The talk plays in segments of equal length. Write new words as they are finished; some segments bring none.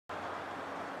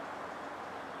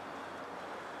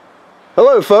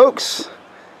Hello folks,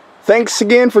 thanks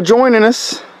again for joining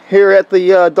us here at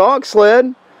the dog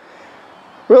sled.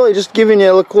 Really just giving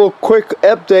you a little quick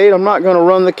update. I'm not going to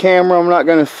run the camera, I'm not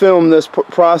going to film this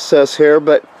process here,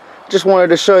 but just wanted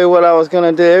to show you what I was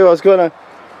going to do. I was going to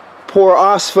pour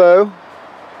OSFO,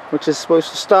 which is supposed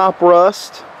to stop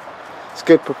rust. It's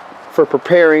good for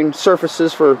preparing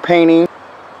surfaces for painting.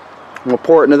 I'm going to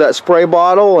pour it into that spray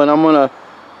bottle and I'm going to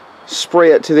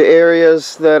spray it to the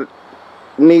areas that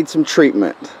need some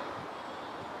treatment.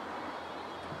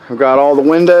 I've got all the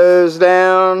windows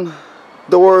down,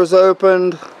 doors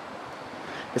opened.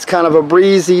 It's kind of a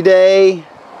breezy day.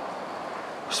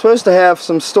 We're supposed to have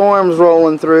some storms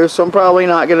rolling through, so I'm probably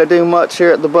not going to do much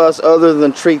here at the bus other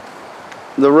than treat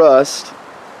the rust.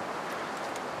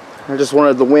 I just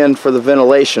wanted the wind for the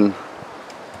ventilation,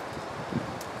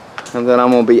 and then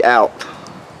I'm going to be out.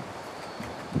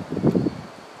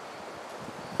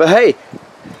 But hey,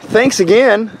 thanks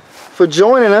again for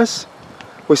joining us.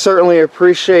 We certainly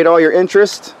appreciate all your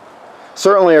interest.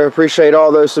 Certainly appreciate all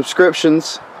those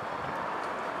subscriptions.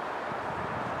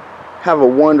 Have a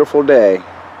wonderful day.